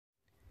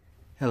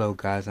Hello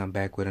guys, I'm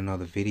back with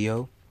another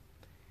video.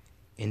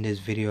 In this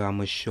video I'm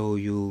going to show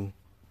you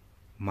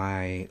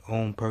my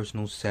own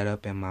personal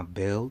setup and my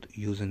build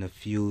using the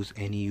Fuse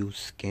NEU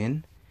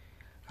skin.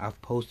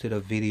 I've posted a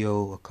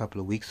video a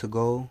couple of weeks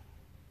ago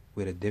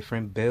with a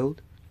different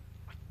build,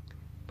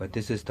 but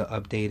this is the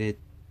updated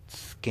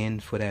skin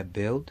for that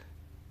build.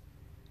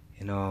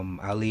 And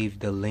I'll leave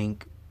the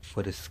link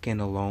for the skin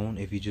alone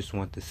if you just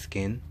want the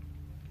skin.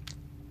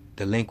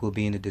 The link will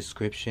be in the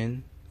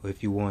description, or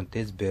if you want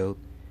this build,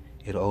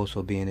 it'll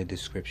also be in the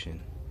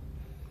description.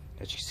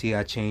 As you see,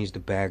 I changed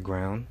the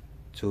background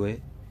to it.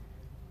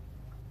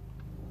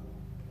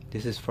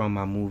 This is from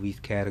my movies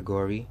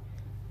category.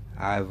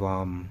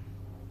 The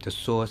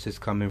source is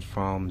coming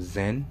from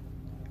Zen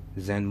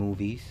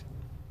Movies.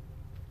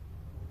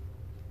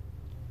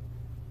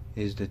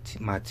 Is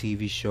my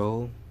TV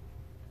show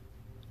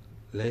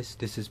list.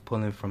 This is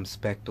pulling from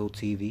Spectro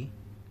TV.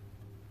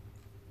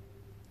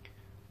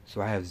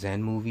 So I have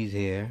Zen Movies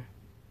here,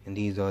 and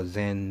these are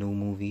Zen new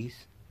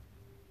movies.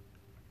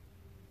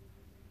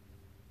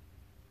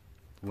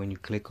 When you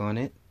click on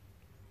it,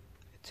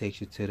 it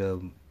takes you to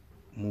the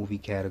movie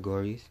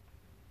categories.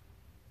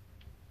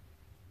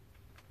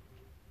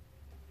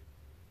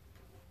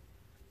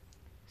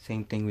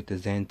 Same thing with the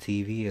Zen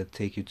TV, it'll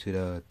take you to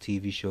the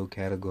TV show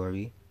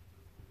category.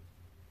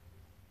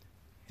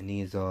 And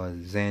these are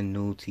Zen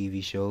new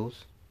TV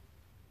shows.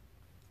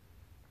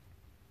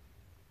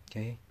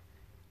 Okay,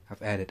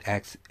 I've added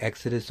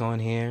Exodus on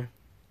here,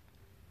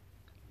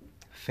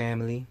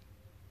 Family.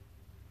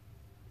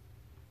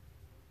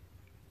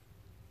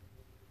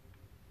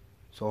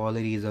 So all of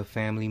these are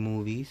family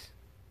movies.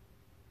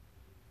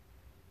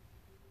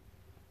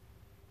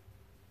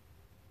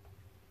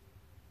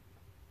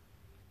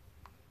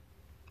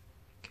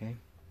 Okay,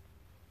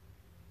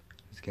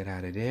 let's get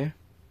out of there.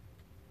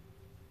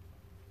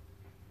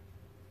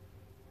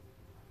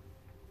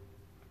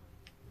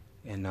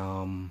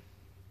 And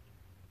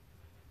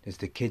there's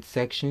the kids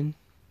section.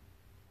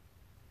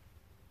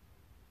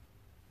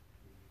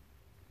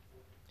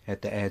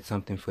 Had to add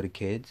something for the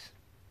kids.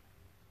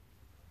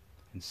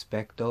 And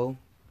Spectro.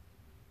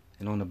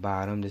 And on the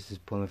bottom, this is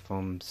pulling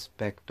from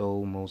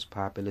Spectro most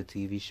popular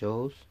TV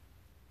shows.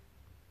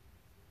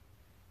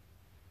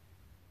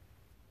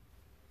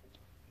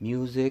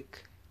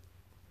 Music.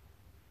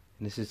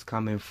 And this is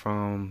coming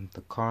from the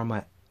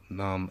Karma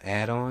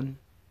add-on.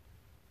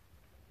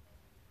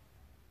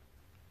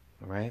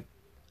 Alright.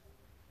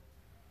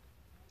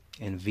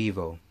 And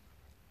Vivo.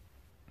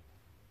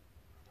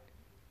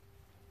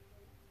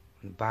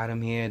 On the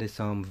bottom here, there's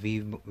some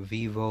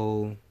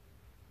Vivo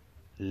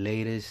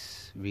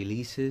latest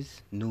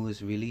releases,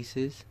 newest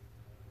releases.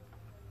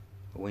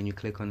 When you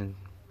click on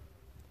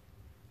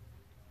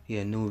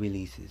it, new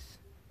releases.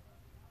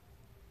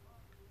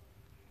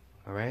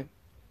 Alright,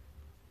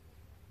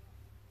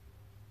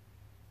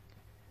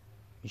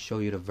 let me show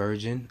you the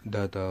version.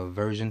 The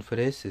version for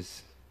this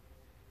is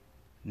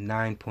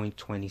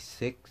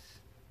 9.26.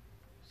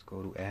 Let's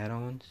go to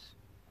add-ons,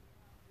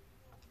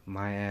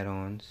 my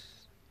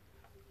add-ons,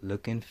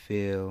 look and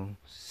feel,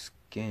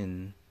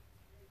 skin,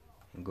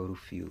 and go to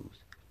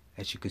Fuse.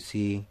 As you can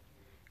see,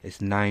 it's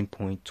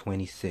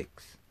 9.26.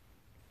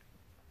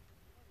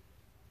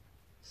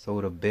 So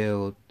the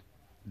build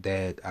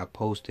that I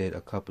posted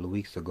a couple of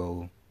weeks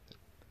ago,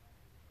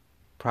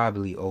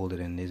 probably older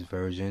than this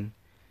version,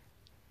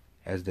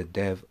 as the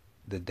dev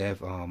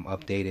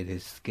updated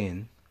his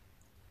skin.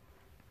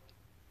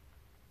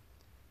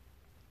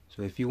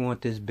 So if you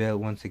want this build,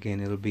 once again,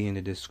 it'll be in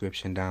the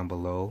description down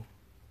below.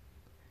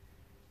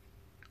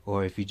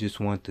 Or if you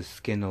just want the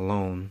skin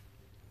alone,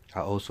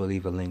 I'll also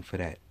leave a link for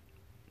that.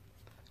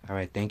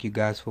 Alright, thank you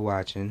guys for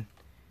watching.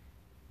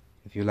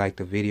 If you like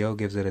the video,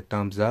 give it a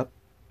thumbs up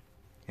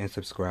and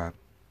subscribe.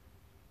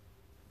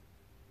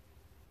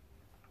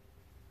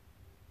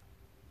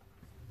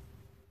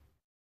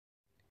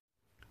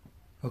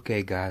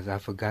 Okay guys, I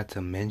forgot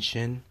to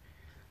mention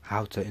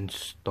how to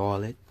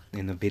install it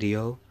in the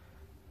video.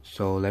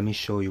 So let me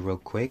show you real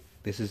quick.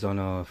 This is on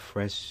a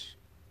fresh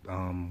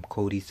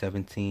Kodi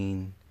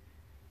 17.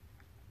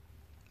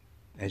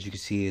 As you can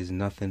see, there's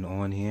nothing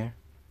on here.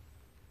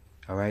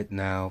 Alright,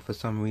 now for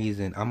some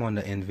reason, I'm on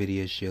the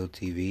NVIDIA Shield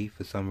TV.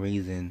 For some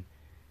reason,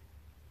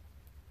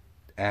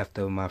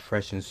 after my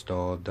fresh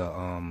install,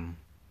 the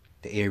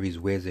Aries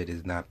Wizard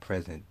is not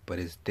present, but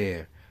it's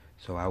there.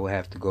 So I will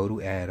have to go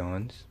to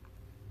add-ons,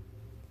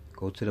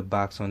 go to the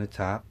box on the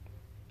top,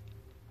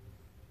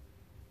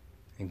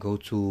 and go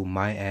to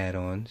my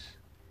add-ons,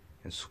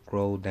 and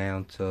scroll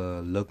down to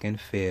look and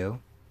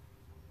feel,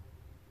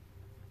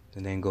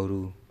 and then go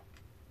to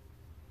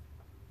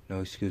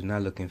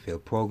not look and feel,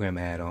 program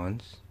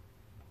add-ons,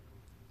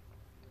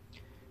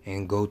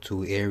 and go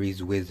to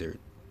Aries Wizard.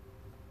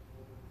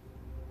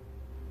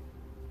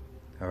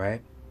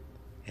 Alright,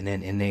 and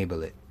then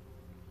enable it.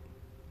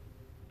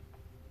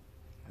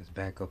 Let's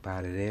back up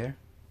out of there.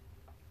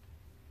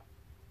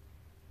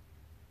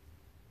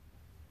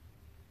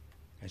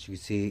 As you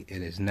can see,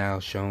 it is now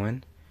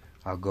showing.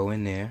 I'll go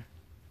in there.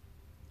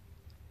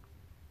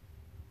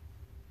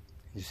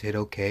 Just hit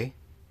OK.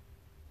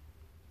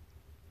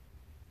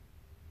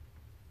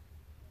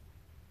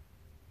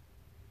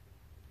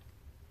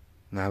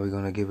 Now we're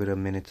gonna give it a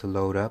minute to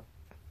load up.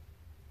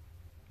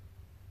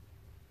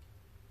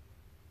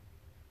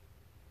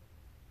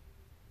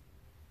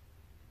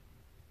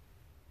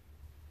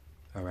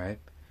 Alright.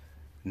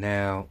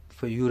 Now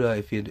for you to,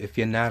 if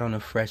you're not on a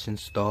fresh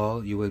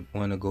install, you would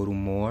want to go to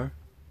more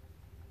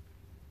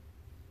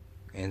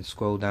and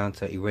scroll down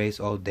to erase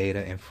all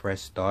data and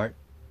fresh start.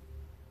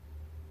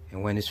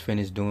 And when it's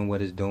finished doing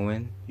what it's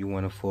doing, you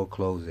want to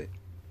foreclose it.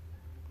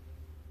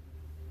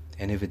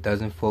 And if it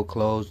doesn't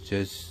foreclose,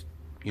 just,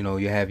 you know,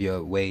 you have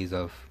your ways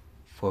of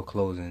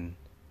foreclosing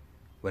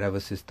whatever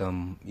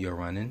system you're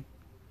running.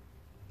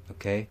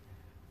 Okay?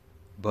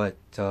 But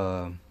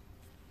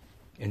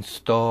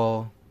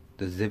install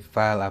the zip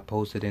file I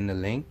posted in the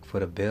link for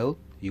the build.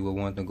 You will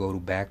want to go to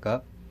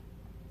backup,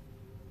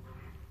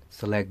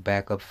 select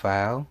backup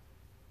file.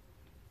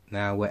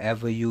 Now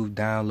wherever you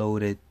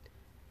downloaded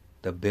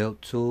the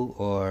build to,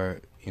 or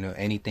you know,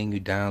 anything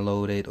you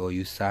downloaded or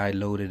you side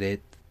loaded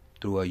it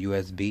through a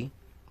USB,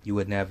 you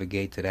would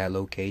navigate to that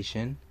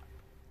location.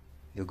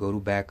 You'll go to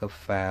backup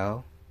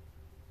file.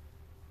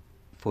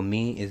 For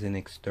me, is an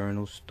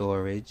external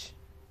storage.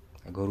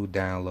 I go to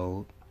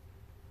download,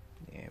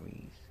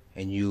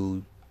 and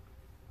you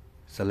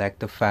select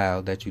the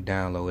file that you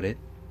downloaded,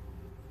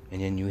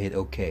 and then you hit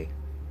OK,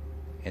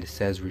 and it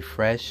says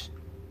refresh.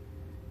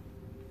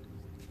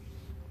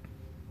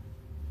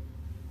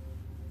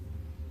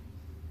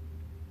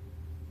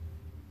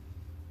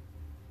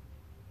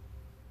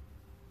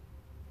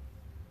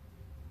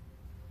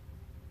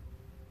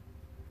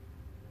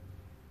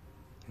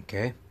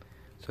 Okay,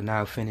 so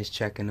now finish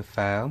checking the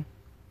file.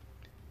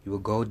 You will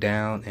go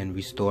down and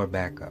restore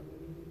backup.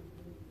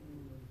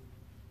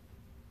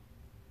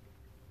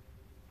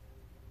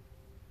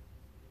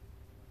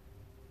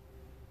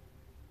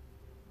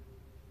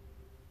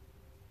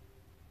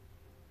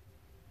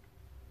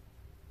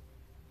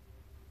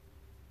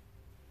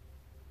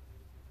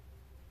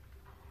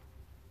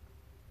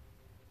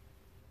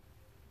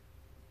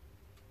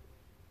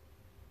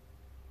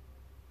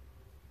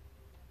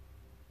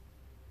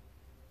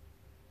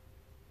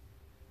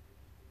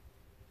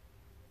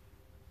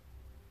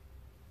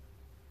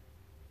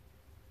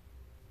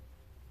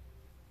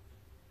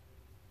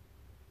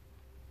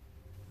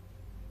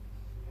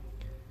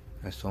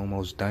 That's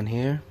almost done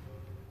here.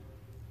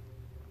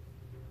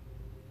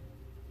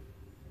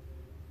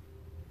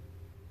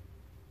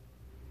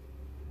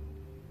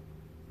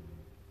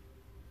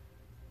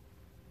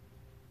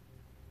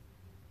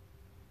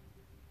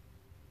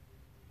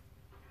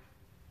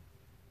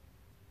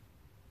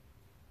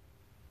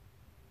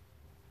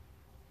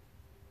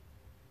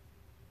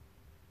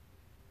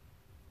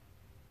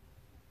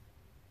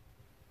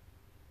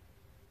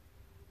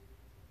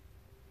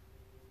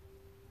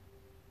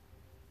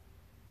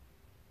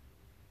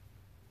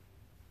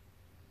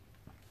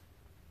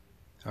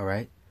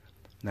 Alright,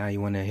 now you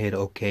want to hit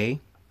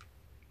OK.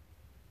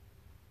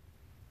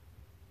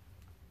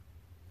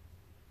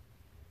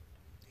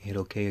 Hit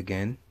OK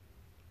again.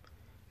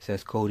 It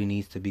says Kodi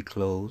needs to be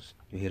closed.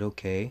 You hit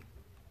OK.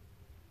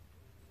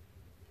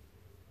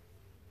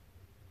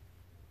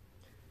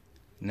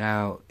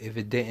 Now, if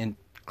it didn't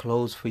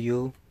close for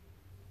you,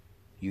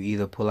 you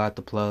either pull out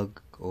the plug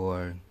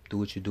or do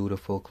what you do to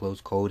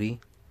foreclose Kodi.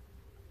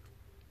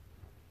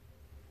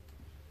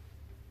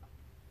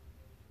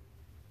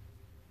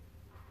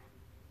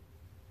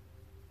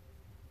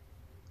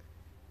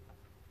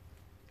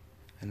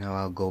 And now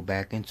I'll go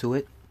back into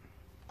it.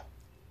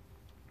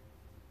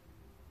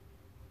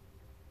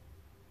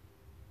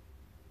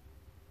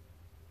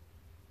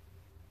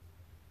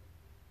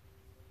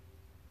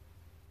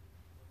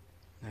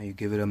 Now you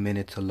give it a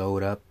minute to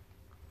load up.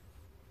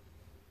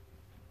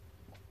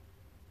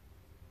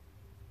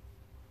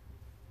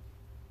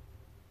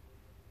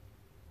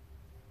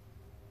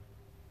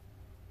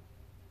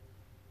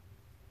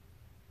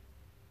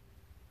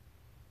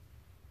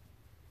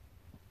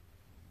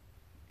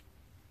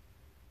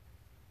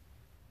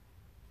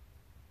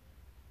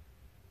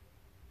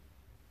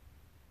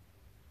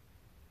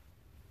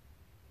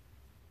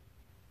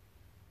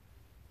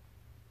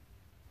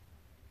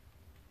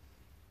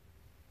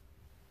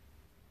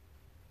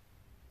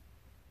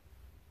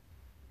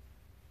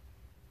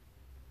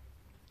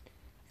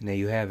 And there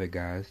you have it,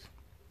 guys.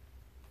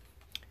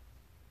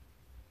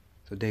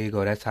 So there you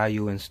go. That's how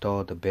you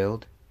install the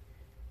build.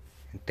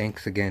 And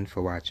thanks again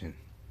for watching.